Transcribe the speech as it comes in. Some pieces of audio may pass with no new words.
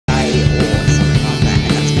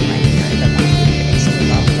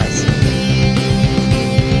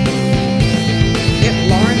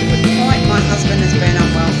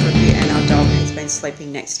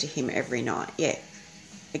sleeping next to him every night. Yeah.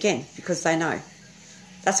 Again, because they know.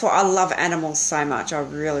 That's why I love animals so much. I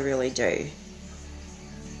really, really do.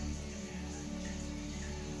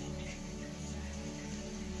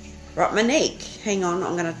 Right, Monique. Hang on,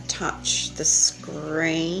 I'm going to touch the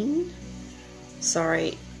screen.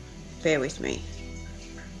 Sorry, bear with me.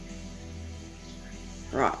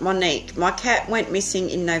 Right, Monique. My cat went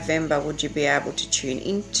missing in November. Would you be able to tune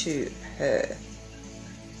into her?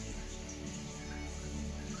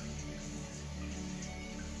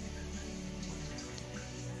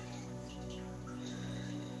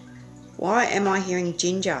 Why am I hearing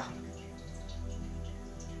ginger?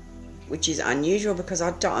 Which is unusual because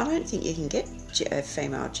I don't think you can get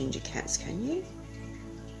female ginger cats, can you?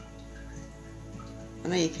 I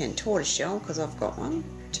know you can tortoiseshell because I've got one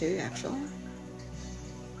too, actually.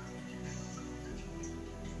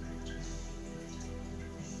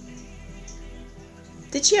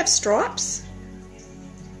 Did she have stripes?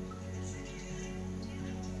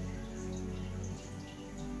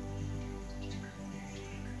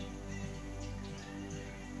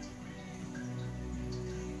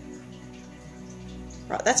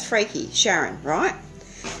 Right, that's freaky. Sharon, right?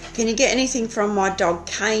 Can you get anything from my dog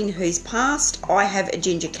Kane who's passed? I have a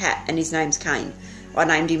ginger cat and his name's Kane. I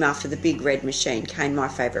named him after the big red machine. Kane, my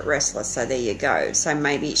favourite wrestler, so there you go. So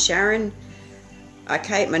maybe Sharon.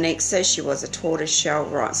 Okay, Monique says she was a tortoiseshell.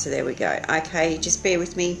 Right, so there we go. Okay, just bear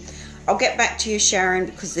with me. I'll get back to you, Sharon,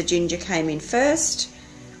 because the ginger came in first.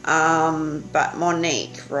 But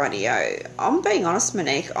Monique, rightio. I'm being honest,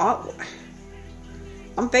 Monique.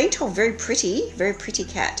 I'm being told very pretty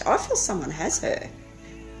cat. I feel someone has her.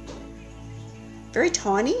 Very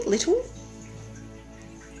tiny, little.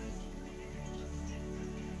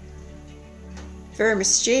 Very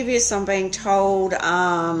mischievous, I'm being told.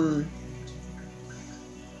 I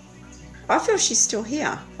feel she's still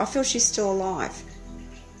here. I feel she's still alive.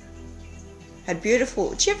 Had beautiful,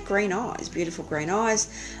 did she have green eyes? Beautiful green eyes.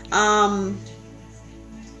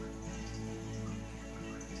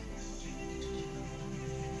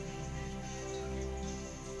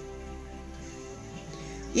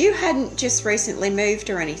 You hadn't just recently moved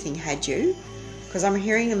or anything, had you? Because I'm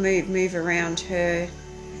hearing a move around her.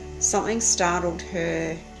 Something startled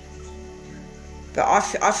her. But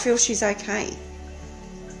I feel she's okay.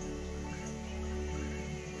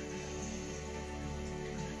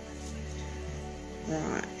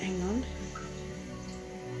 Right, hang on.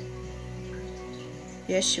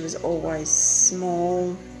 Yes, she was always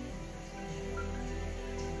small.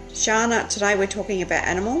 Shana, today we're talking about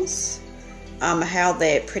animals. How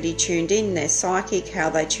they're pretty tuned in, they're psychic,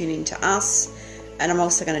 how they tune into us, and I'm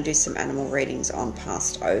also going to do some animal readings on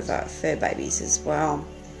passed over fur babies as well.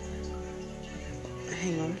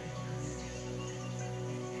 Hang on.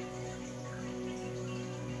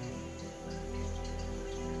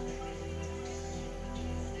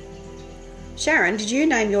 Sharon, did you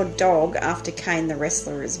name your dog after Kane the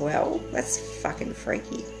wrestler as well? That's fucking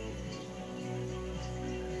freaky.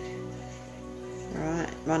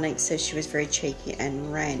 Monique says she was very cheeky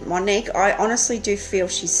and ran. Monique, I honestly do feel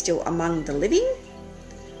she's still among the living.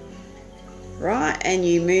 Right, and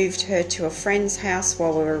you moved her to a friend's house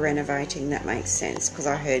while we were renovating. That makes sense because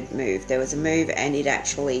I heard move. There was a move and it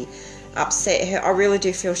actually upset her. I really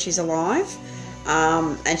do feel she's alive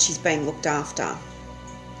and she's being looked after.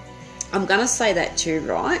 I'm going to say that too,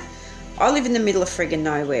 right? I live in the middle of friggin'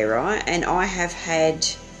 nowhere, right? And I have had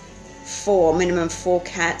minimum four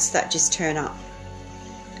cats that just turn up.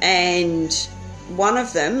 And one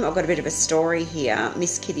of them, I've got a bit of a story here,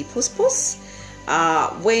 Miss Kitty Puss Puss.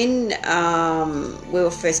 When we were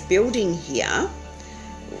first building here,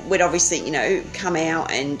 we'd obviously, come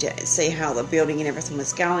out and see how the building and everything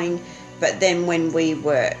was going. But then when we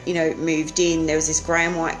were, moved in, there was this grey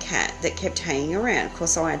and white cat that kept hanging around. Of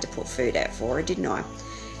course, I had to put food out for her, didn't I?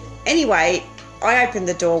 Anyway, I opened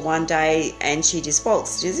the door one day and she just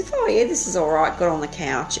waltzed as if, oh yeah, this is all right, got on the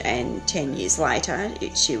couch, and 10 years later,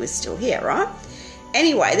 she was still here, right?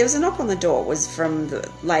 Anyway, there was a knock on the door. It was from the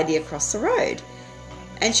lady across the road.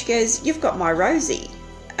 And she goes, "You've got my Rosie."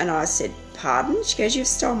 And I said, "Pardon?" She goes, "You've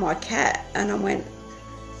stolen my cat." And I went,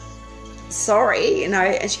 "Sorry,"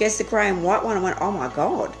 and she goes, "The grey and white one." I went, "Oh my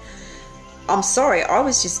God, I'm sorry, I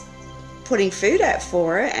was just putting food out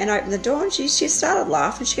for her," and opened the door, and she started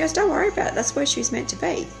laughing. She goes, "Don't worry about it, that's where she's meant to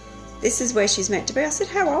be. This is where she's meant to be." I said,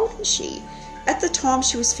 "How old is she?" At the time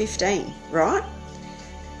she was 15, right?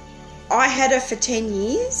 I had her for 10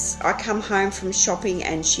 years. I come home from shopping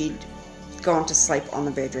and she'd gone to sleep on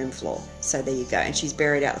the bedroom floor. So there you go. And she's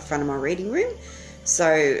buried out the front of my reading room.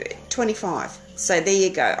 So 25. So there you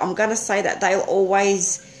go. I'm going to say that they'll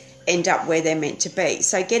always end up where they're meant to be.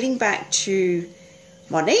 So getting back to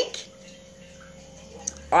Monique,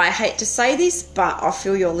 I hate to say this, but I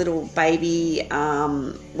feel your little baby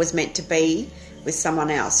was meant to be with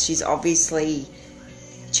someone else. She's obviously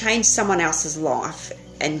changed someone else's life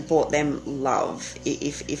and brought them love,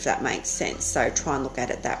 if that makes sense. So try and look at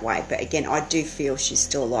it that way. But again, I do feel she's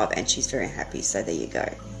still alive and she's very happy. So there you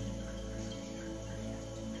go.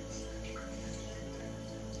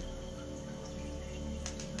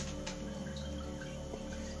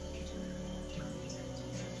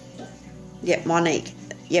 Yep, Monique.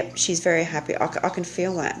 Yep, she's very happy. I can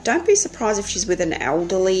feel that. Don't be surprised if she's with an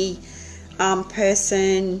elderly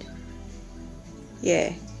person.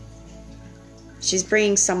 Yeah. She's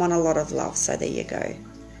bringing someone a lot of love, so there you go.